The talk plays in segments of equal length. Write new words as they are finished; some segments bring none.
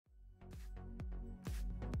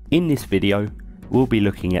In this video, we'll be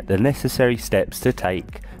looking at the necessary steps to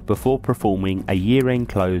take before performing a year-end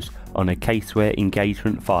close on a caseware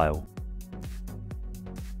engagement file.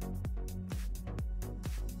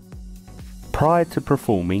 Prior to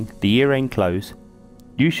performing the year-end close,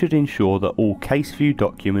 you should ensure that all CaseView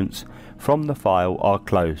documents from the file are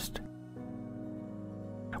closed.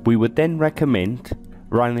 We would then recommend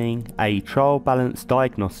running a trial balance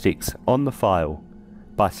diagnostics on the file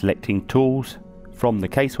by selecting Tools from the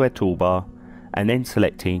Caseware toolbar and then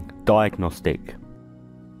selecting Diagnostic.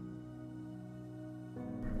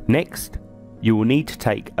 Next, you will need to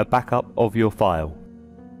take a backup of your file.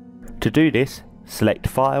 To do this, select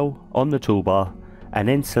File on the toolbar and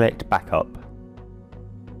then select Backup.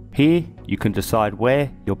 Here you can decide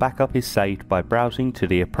where your backup is saved by browsing to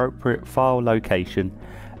the appropriate file location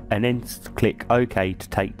and then click OK to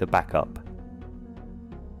take the backup.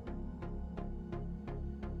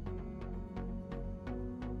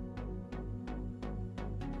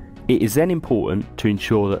 It is then important to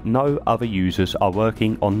ensure that no other users are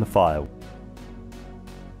working on the file.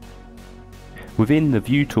 Within the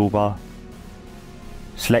View toolbar,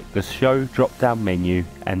 select the Show drop-down menu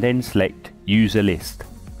and then select User List.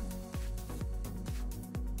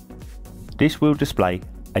 This will display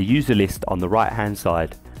a user list on the right hand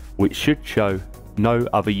side, which should show no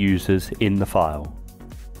other users in the file.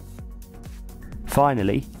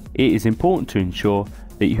 Finally, it is important to ensure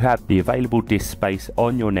that you have the available disk space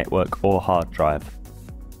on your network or hard drive.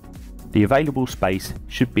 The available space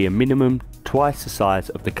should be a minimum twice the size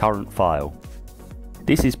of the current file.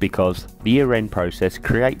 This is because the year-end process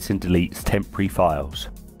creates and deletes temporary files.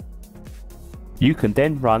 You can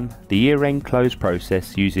then run the year-end close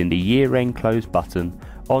process using the year-end close button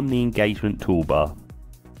on the engagement toolbar.